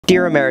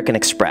Dear American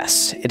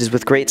Express, it is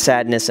with great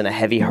sadness and a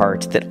heavy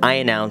heart that I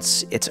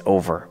announce it's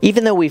over.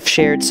 Even though we've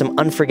shared some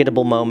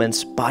unforgettable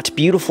moments, bought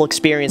beautiful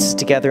experiences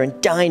together,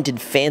 and dined in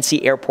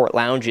fancy airport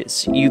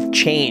lounges, you've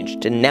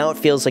changed, and now it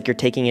feels like you're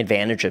taking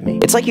advantage of me.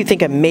 It's like you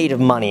think I'm made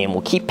of money and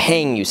will keep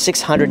paying you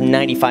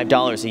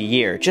 $695 a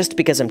year just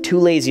because I'm too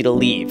lazy to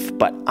leave,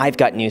 but I've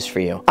got news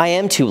for you. I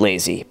am too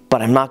lazy,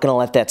 but I'm not gonna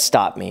let that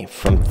stop me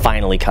from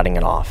finally cutting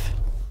it off.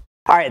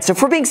 Alright, so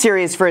if we're being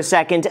serious for a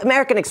second,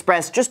 American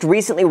Express just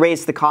recently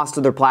raised the cost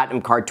of their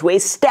Platinum card to a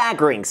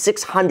staggering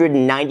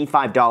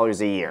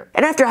 $695 a year.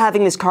 And after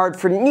having this card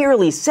for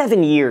nearly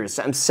 7 years,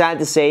 I'm sad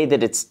to say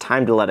that it's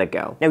time to let it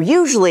go. Now,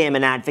 usually I'm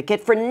an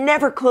advocate for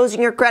never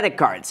closing your credit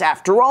cards.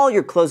 After all,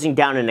 you're closing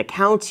down an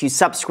account, you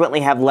subsequently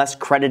have less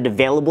credit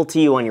available to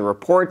you on your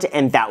report,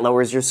 and that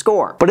lowers your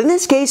score. But in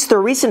this case, the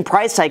recent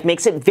price hike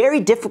makes it very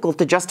difficult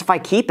to justify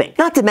keeping.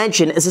 Not to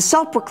mention, as a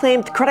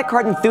self-proclaimed credit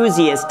card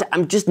enthusiast,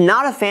 I'm just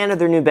not a fan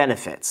of their new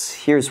benefits.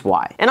 Here's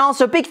why. And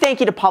also, big thank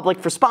you to Public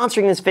for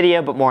sponsoring this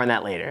video, but more on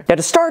that later. Now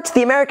to start,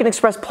 the American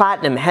Express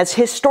Platinum has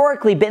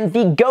historically been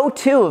the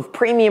go-to of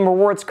premium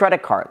rewards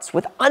credit cards,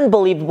 with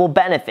unbelievable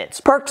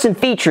benefits, perks and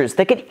features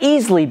that could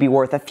easily be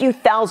worth a few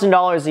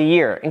 $1,000s a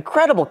year,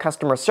 incredible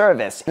customer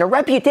service, and a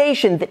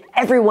reputation that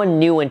everyone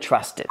knew and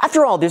trusted.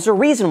 After all, there's a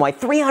reason why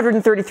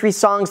 333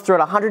 songs throughout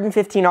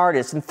 115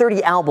 artists and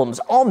 30 albums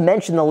all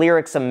mention the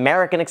lyrics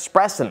American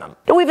Express in them.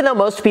 Now, even though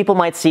most people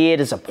might see it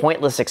as a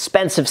pointless,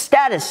 expensive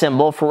status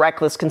symbol for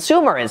reckless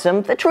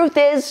consumerism, the truth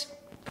is,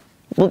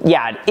 well,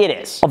 yeah, it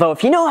is. Although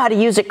if you know how to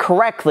use it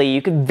correctly,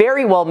 you could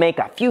very well make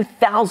a few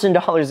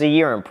 $1,000s a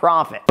year in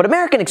profit. But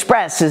American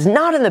Express is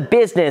not in the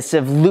business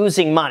of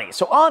losing money,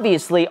 so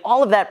obviously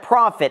all of that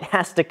profit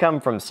has to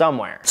come from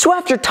somewhere. So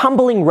after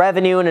tumbling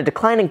revenue and a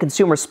decline in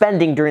consumer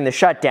spending during the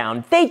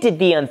shutdown, they did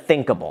the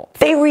unthinkable.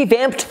 They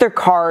revamped their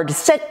card,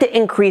 set to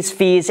increase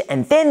fees,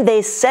 and then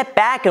they sat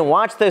back and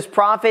watched those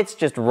profits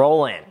just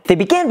roll in. They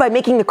began by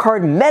making the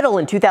card metal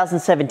in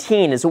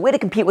 2017 as a way to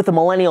compete with the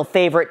millennial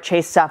favorite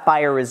Chase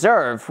Sapphire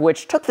Reserve,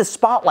 which took the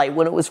spotlight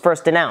when it was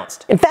first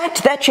announced. In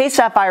fact, that Chase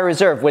Sapphire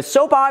Reserve was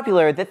so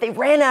popular that they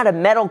ran out of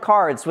metal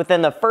cards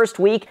within the first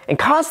week and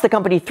cost the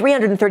company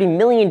 $330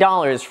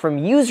 million from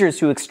users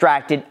who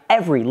extracted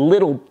every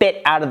little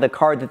bit out of the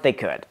card that they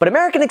could. But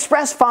American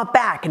Express fought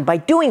back, and by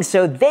doing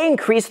so, they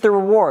increased their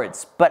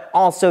rewards, but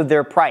also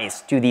their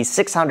price to the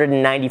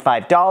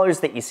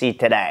 $695 that you see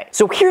today.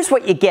 So here's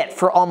what you get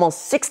for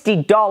almost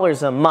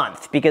 $60 a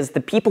month, because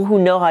the people who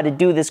know how to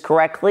do this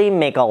correctly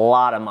make a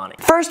lot of money.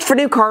 First, for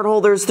new cardholders,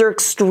 they're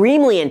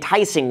extremely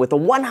enticing with a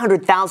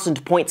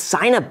 100,000 point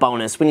sign-up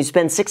bonus when you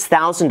spend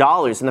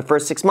 $6,000 in the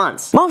first 6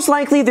 months. Most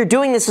likely, they're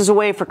doing this as a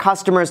way for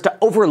customers to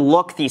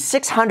overlook the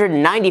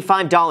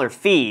 $695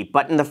 fee,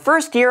 but in the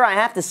first year, I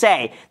have to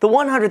say, the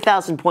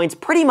 100,000 points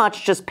pretty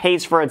much just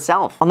pays for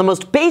itself. On the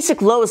most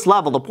basic, lowest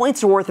level, the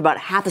points are worth about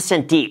half a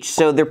cent each,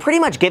 so they're pretty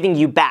much giving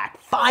you back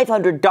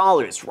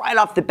 $500 right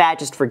off the bat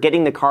just for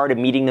getting the card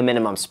and meeting the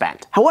minimum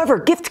spent. However,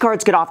 gift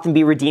cards could often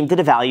be redeemed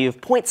at a value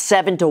of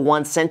 0.7 to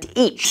 1 cent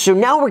each, so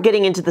now we're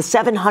getting into the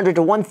 $700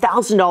 to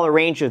 $1,000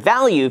 range of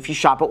value if you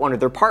shop at one of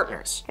their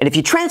partners. And if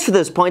you transfer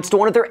those points to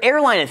one of their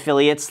airline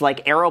affiliates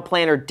like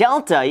Aeroplan or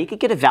Delta, you could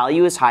get a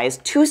value as high as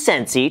 2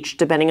 cents each,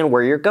 depending on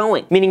where you're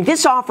going. Meaning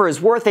this offer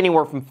is worth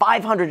anywhere from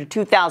 $500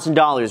 to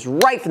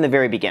 $2,000 right from the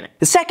very beginning.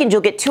 The second,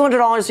 you'll get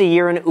 $200 a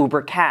year in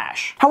Uber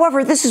cash.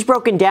 However, this is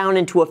broken down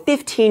into a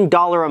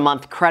 $15 a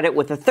month credit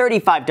with a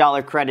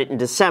 $35 credit in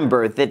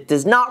December that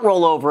does not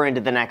roll over into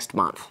the next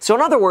month. So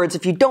in other words,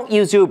 if you don't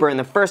use Uber in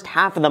the first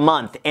half of the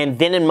month and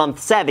then in month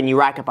 7 you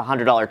rack up a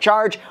 $100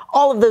 charge,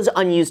 all of those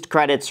unused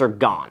credits are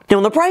gone. Now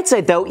on the bright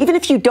side though, even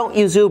if you don't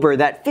use Uber,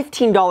 that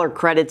 $15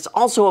 credit's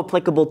also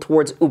applicable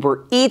towards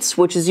Uber Eats,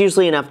 which is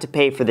usually enough to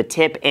pay for the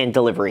tip and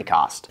delivery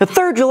cost. The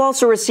third, you'll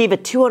also receive a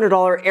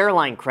 $200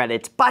 airline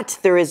credit, but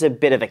there is a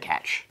bit of a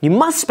catch. You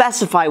must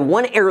specify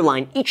one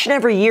airline each and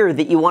every year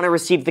that you want to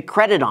receive the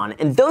credit on,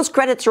 and those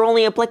credits are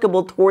only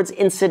applicable towards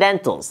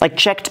incidentals, like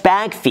checked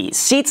bag fees,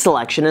 seat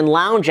selection, and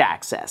lounge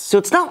access. So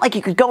it's not like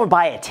you could go and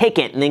buy a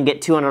ticket and then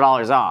get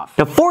 $200 off.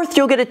 Now fourth,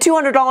 you'll get a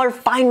 $200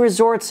 Fine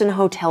Resorts and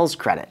Hotels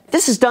credit.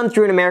 This is done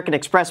through an American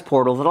Express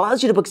portal that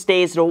allows you to book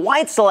stays at a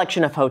wide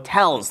selection of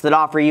hotels that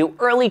offer you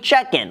early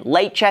check-in,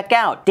 late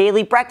check-out,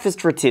 daily breakfast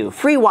for 2,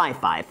 free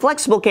Wi-Fi,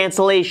 flexible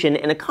cancellation,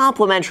 and a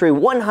complimentary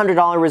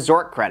 $100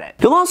 resort credit.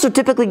 You'll also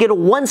typically get a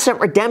 1 cent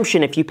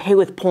redemption if you pay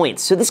with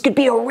points, so this could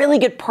be a really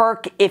good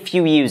perk if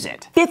you use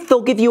it. Fifth,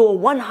 they'll give you a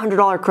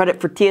 $100 credit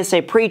for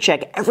TSA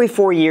PreCheck every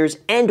 4 years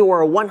and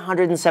or a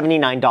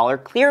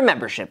 $179 Clear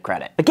membership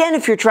credit. Again,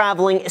 if you're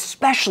traveling,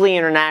 especially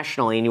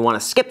internationally, and you want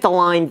to skip the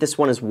line, this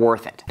one is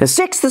worth it. Now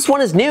sixth, this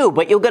one is new,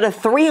 but you'll get a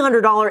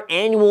 $300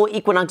 annual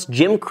Equinox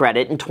gym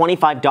credit in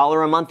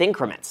 $25 a month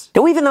increments.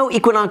 Now even though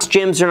Equinox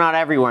gyms are not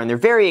everywhere and they're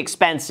very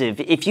expensive,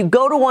 if you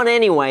go to one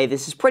anyway,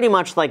 this is pretty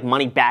much like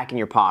money back in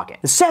your pocket.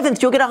 The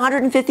seventh, you'll get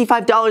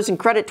 $155 in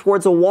credit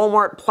towards a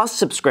Walmart Plus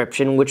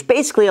subscription, which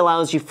basically basically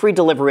allows you free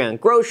delivery on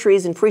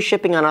groceries and free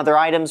shipping on other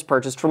items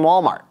purchased from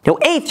Walmart. Now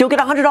 8th, you'll get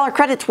a $100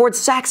 credit towards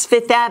Saks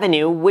Fifth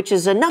Avenue, which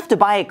is enough to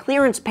buy a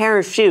clearance pair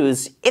of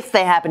shoes if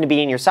they happen to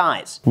be in your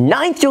size.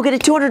 9th, you'll get a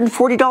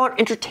 $240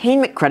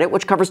 entertainment credit,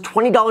 which covers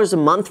 $20 a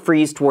month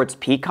freeze towards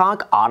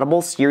Peacock,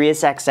 Audible,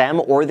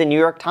 SiriusXM, or the New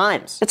York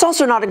Times. It's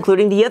also not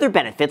including the other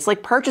benefits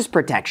like purchase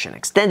protection,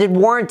 extended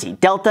warranty,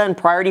 Delta and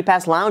Priority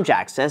Pass lounge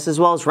access, as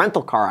well as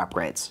rental car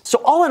upgrades.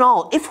 So all in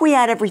all, if we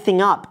add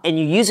everything up and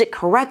you use it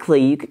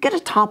correctly, you could get a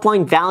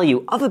top-line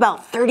value of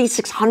about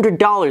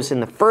 $3,600 in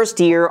the first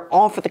year,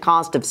 all for the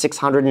cost of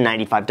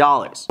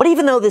 $695. But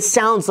even though this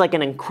sounds like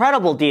an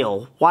incredible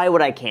deal, why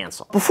would I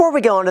cancel? Before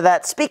we go into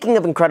that, speaking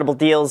of incredible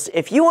deals,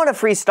 if you want a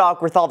free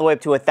stock worth all the way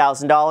up to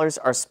 $1,000,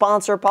 our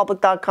sponsor,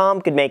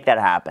 Public.com, could make that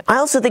happen. I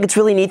also think it's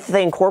really neat that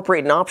they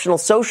incorporate an optional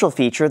social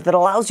feature that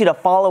allows you to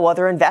follow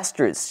other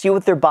investors, see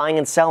what they're buying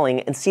and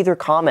selling, and see their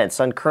comments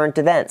on current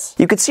events.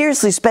 You could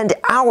seriously spend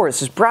hours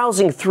just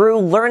browsing through,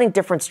 learning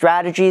different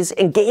strategies,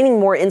 and gaining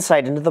more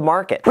insight into the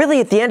market. Really,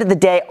 at the end of the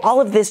day,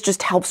 all of this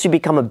just helps you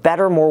become a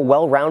better, more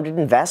well-rounded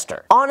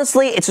investor.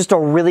 Honestly, it's just a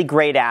really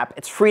great app.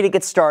 It's free to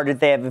get started.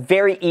 They have a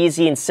very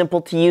easy and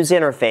simple to use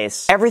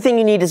interface. Everything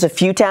you need is a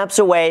few taps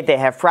away. They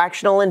have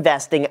fractional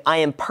investing. I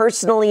am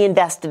personally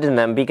invested in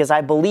them because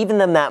I believe in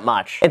them that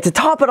much. And to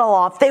top it all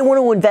off, they want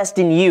to invest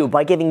in you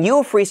by giving you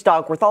a free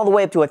stock worth all the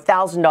way up to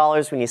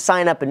 $1,000 when you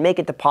sign up and make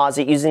a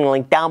deposit using the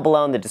link down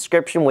below in the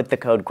description with the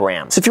code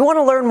GRAHAM. So if you want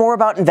to learn more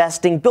about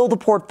investing, build a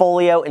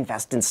portfolio,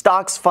 invest in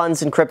stocks,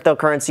 funds, and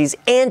cryptocurrencies,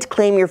 and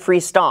claim your free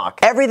stock,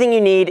 everything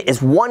you need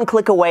is one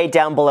click away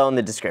down below in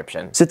the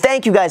description. So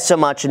thank you guys so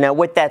much, and now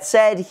with that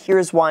said,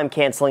 here's why I'm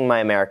canceling my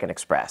American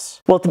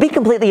Express. Well, to be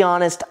completely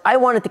honest, I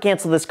wanted to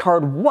cancel this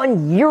card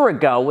 1 year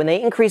ago when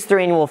they increased their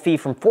annual fee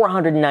from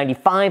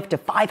 $495 to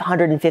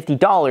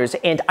 $550,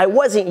 and I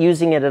wasn't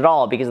using it at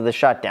all because of the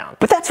shutdown.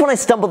 But that's when I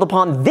stumbled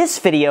upon this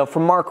video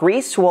from Mark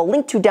Reese, who I'll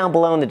link to down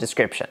below in the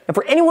description. And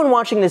for anyone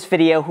watching this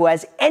video who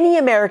has any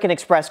American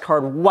Express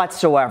card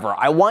whatsoever,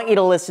 I want you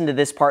to listen to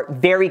this part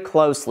very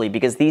closely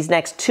because these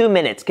next 2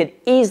 minutes could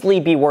easily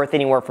be worth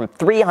anywhere from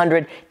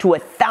 $300 to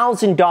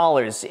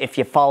 $1,000 if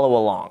you follow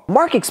along.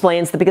 Mark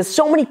explains that because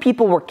so many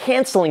people were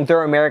canceling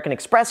their American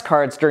Express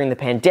cards during the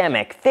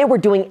pandemic, they were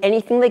doing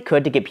anything they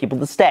could to get people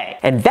to stay.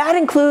 And that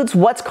includes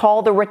what's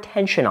called a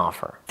retention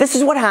offer. This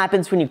is what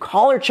happens when you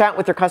call or chat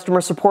with your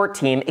customer support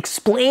team,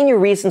 explain your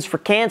reasons for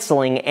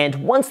canceling, and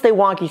once they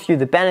walk you through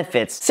the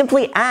benefits,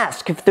 simply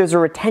ask if there's a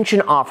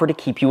retention offer to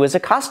keep you as a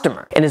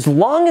customer. And as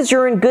long as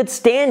you're in good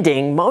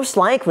standing, most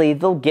likely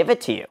they'll give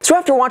it to you. So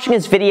after watching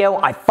his video,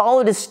 I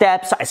followed his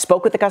steps, I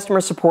spoke with the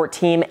customer support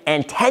team,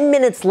 and 10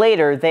 minutes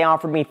later, they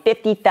offered me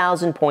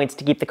 50,000 points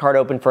to keep the card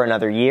open for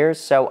another year,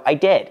 so I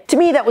did. To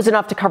me, that was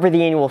enough to cover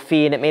the annual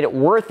fee, and it made it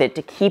worth it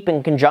to keep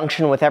in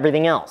conjunction with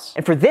everything else.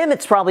 And for them,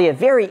 it's probably a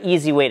very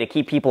easy way to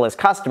keep people as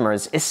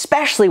customers,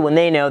 especially when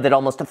they know that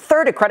almost a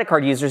third of credit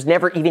card users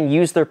never even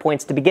use their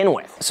points to begin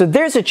with. So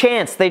there's a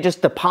chance they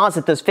just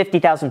deposit those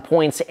 50,000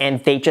 points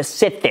and they just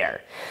sit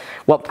there.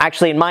 Well,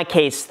 actually, in my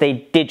case, they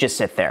did just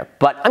sit there,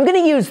 but I'm going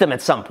to use them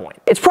at some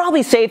point. It's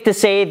probably safe to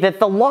say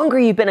that the longer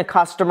you've been a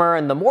customer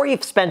and the more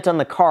you've spent on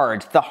the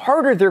card, the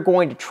harder they're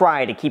going to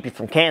try to keep you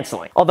from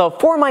canceling. Although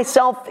for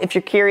myself, if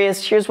you're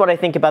curious, here's what I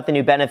think about the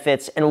new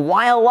benefits and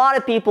why a lot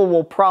of people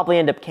will probably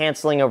end up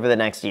canceling over the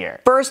next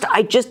year. First,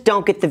 I just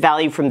don't get the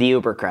value from the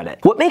Uber credit.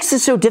 What makes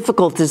this so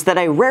difficult is that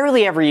I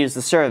rarely ever use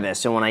the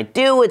service, and when I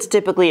do, it's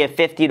typically a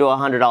 $50 to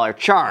 $100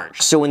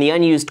 charge. So when the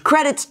unused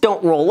credits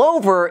don't roll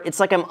over, it's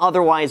like I'm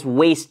otherwise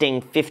wasting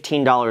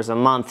 $15 a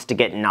month to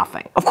get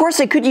nothing. Of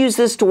course, I could use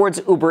this towards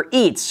Uber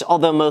Eats,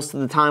 although most of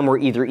the time we're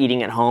either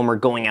eating at home or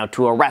going out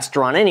to a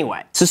restaurant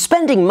anyway. So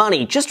spending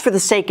money just for the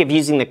sake of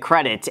using the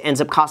credit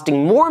ends up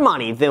costing more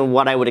money than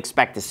what I would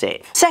expect to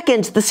save.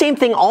 Second, the same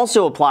thing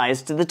also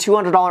applies to the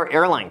 $200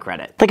 airline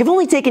credit. Like, I've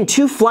only taken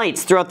 2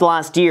 flights throughout the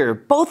last year,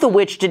 both of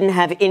which didn't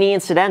have any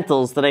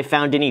incidentals that I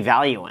found any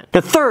value in.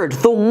 The third,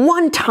 the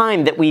one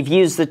time that we've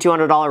used the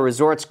 $200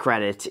 resorts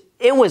credit,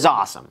 it was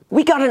awesome.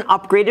 We got an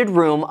upgraded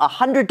room, a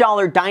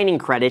 $100 dining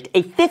credit,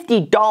 a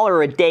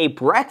 $50 a day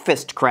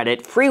breakfast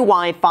credit, free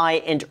Wi-Fi,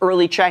 and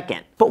early check-in.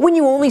 But when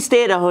you only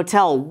stay at a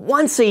hotel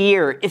once a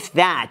year, if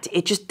that,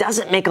 it just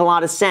doesn't make a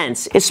lot of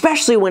sense,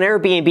 especially when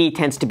Airbnb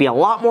tends to be a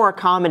lot more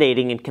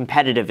accommodating and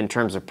competitive in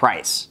terms of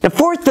price. Now,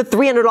 fourth, the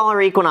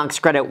 $300 Equinox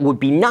credit would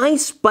be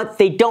nice, but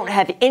they don't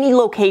have any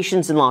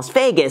locations in Las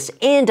Vegas,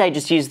 and I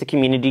just use the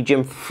community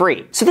gym for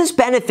free. So this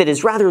benefit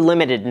is rather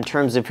limited in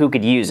terms of who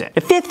could use it.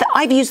 The fifth,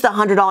 I've used the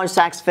 $100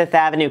 Saks Fifth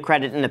Avenue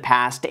credit in the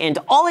past, and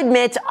I'll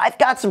admit, I've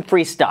got some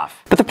free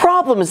stuff. But the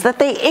problem is that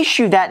they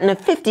issue that in a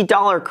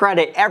 $50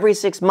 credit every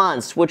 6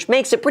 months, which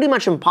makes it pretty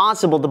much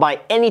impossible to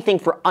buy anything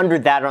for under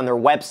that on their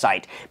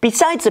website,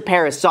 besides a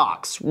pair of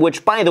socks,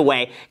 which, by the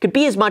way, could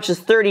be as much as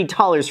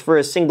 $30 for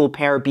a single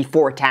pair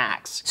before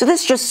tax. So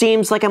this just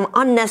seems like I'm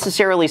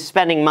unnecessarily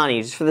spending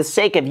money just for the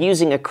sake of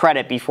using a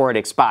credit before it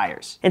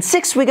expires. And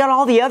sixth, we got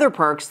all the other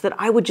perks that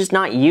I would just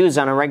not use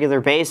on a regular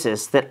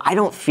basis that I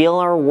don't feel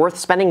are worth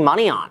spending spending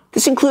money on.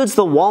 This includes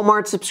the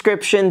Walmart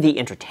subscription, the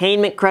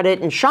entertainment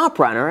credit, and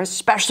ShopRunner,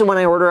 especially when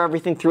I order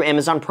everything through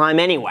Amazon Prime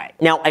anyway.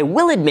 Now, I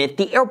will admit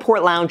the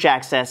airport lounge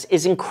access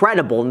is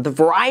incredible and the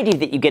variety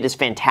that you get is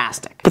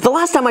fantastic. But the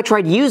last time I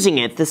tried using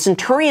it, the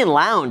Centurion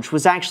Lounge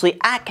was actually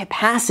at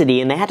capacity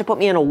and they had to put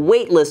me on a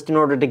wait list in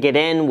order to get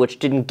in, which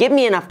didn't give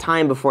me enough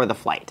time before the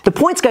flight. The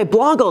Points Guy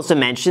blog also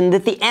mentioned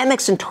that the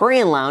Amex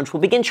Centurion Lounge will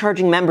begin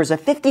charging members a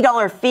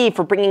 $50 fee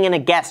for bringing in a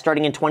guest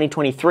starting in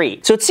 2023.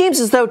 So it seems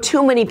as though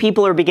too many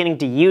people are beginning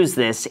to use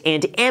this,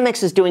 and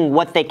Amex is doing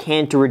what they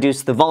can to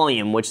reduce the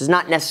volume, which is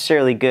not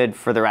necessarily good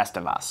for the rest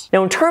of us.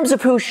 Now, in terms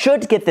of who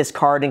should get this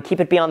card and keep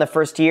it beyond the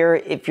first year,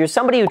 if you're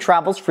somebody who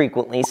travels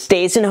frequently,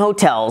 stays in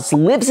hotels,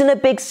 lives in a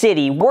big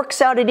city,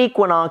 works out at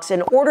Equinox,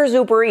 and orders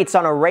Uber Eats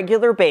on a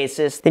regular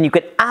basis, then you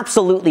could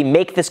absolutely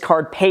make this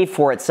card pay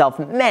for itself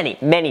many,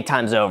 many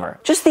times over.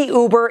 Just the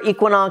Uber,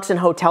 Equinox, and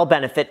hotel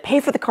benefit pay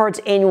for the card's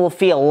annual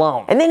fee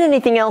alone. And then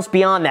anything else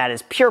beyond that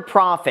is pure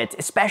profit,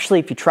 especially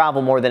if you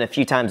travel more than a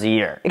few times a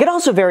year. It could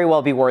also very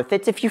well be worth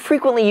it if you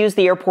frequently use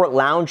the airport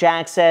lounge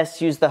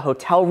access, use the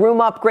hotel room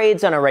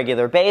upgrades on a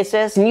regular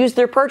basis, and use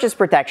their purchase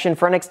protection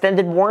for an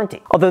extended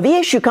warranty. Although the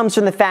issue comes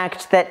from the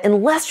fact that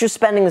unless you're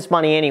spending this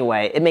money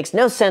anyway, it makes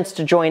no sense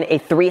to join a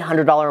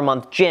 $300 a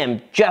month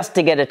gym just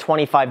to get a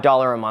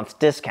 $25 a month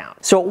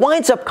discount. So it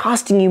winds up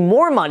costing you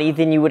more money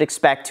than you would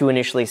expect to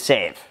initially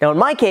save. Now in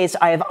my case,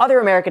 I have other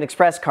American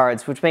Express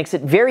cards, which makes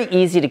it very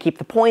easy to keep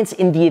the points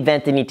in the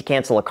event they need to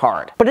cancel a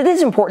card. But it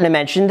is important to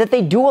mention that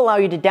they do allow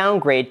you to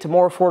downgrade to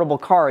more affordable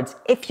cards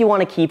if you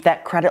want to keep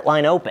that credit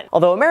line open.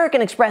 Although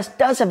American Express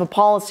does have a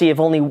policy of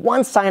only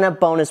one sign-up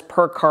bonus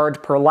per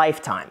card per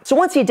lifetime. So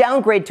once you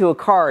downgrade to a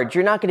card,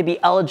 you're not going to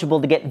be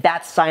eligible to get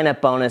that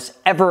sign-up bonus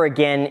ever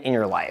again in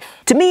your life.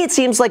 To me, it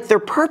seems like they're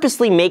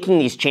purposely making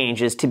these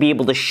changes to be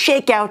able to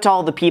shake out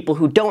all the people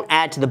who don't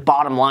add to the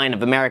bottom line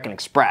of American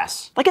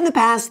Express. Like in the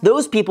past,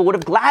 those people would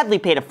have gladly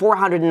paid a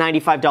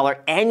 $495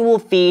 annual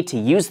fee to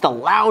use the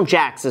lounge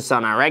access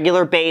on a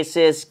regular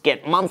basis,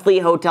 get monthly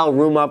hotel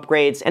room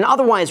upgrades, and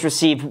otherwise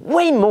receive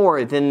way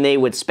more than they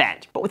would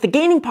spend. But with the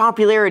gaining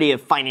popularity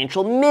of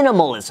financial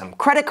minimalism,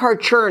 credit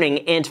card churning,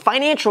 and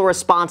financial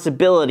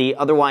responsibility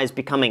otherwise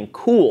becoming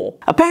cool,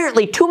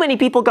 apparently too many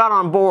people got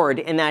on board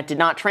and that did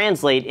not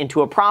translate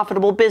into a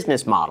profitable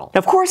business model. Now,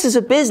 of course, as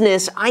a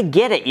business, I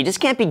get it. You just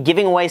can't be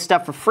giving away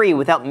stuff for free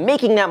without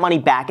making that money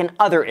back in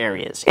other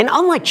areas. And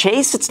unlike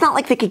Chase, it's not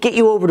like they could get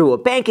you over to a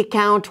bank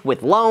account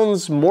with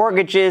loans,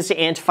 mortgages,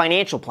 and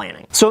financial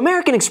planning. So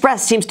American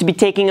Express seems to be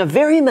taking a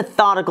very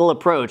methodical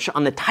approach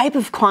on the type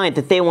of client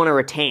that they want to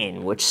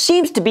retain, which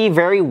seems to be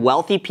very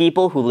wealthy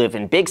people who live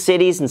in big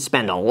cities and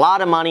spend a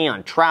lot of money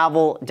on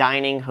travel,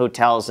 dining,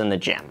 hotels, and the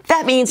gym.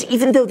 That means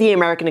even though the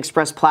American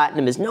Express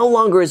Platinum is no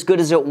longer as good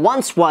as it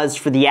once was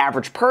for the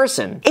average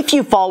person, if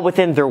you fall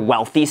within their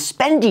wealthy,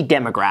 spendy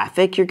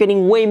demographic, you're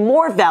getting way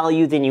more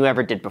value than you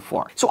ever did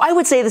before. So I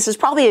would say this is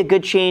probably a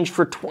good change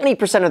for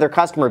 20% of their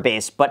customer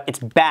base, but it's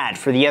bad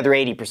for the other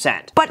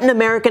 80%. But in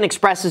American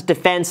Express's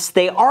defense,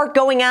 they are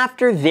going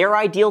after their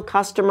ideal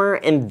customer,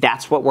 and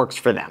that's what works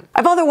for them.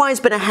 I've otherwise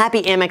been a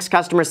happy Amex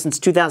customer since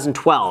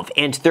 2012,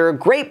 and they're a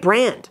great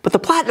brand. But the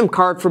Platinum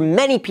card for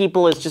many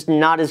people is just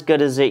not as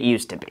good as it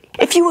used to be.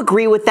 If you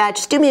agree with that,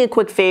 just do me a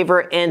quick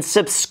favor and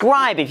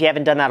subscribe if you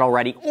haven't done that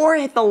already, or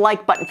hit the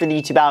like button for the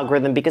YouTube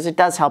algorithm because it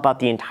does help out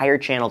the entire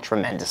channel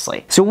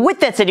tremendously. So with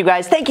that said, you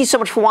guys, thank you so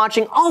much for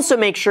watching. Also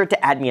make sure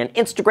to add me on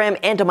Instagram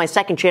and on my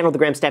second channel, The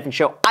Graham Stephan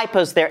Show. I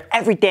post there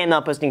every day. I'm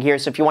not posting here,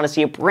 so if you want to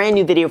see a brand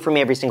new video from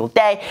me every single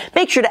day,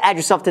 make sure to add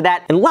yourself to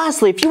that. And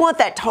lastly, if you want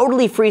that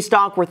totally free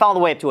stock worth all the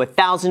way up to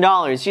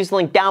 $1,000, use the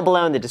link down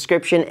below in the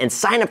description and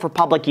sign up for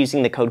public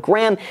using the code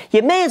GRAHAM.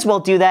 You may as well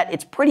do that.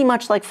 It's pretty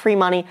much like free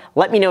money.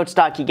 Let me know what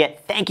stock you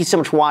get. Thank you so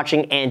much for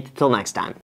watching, and until next time.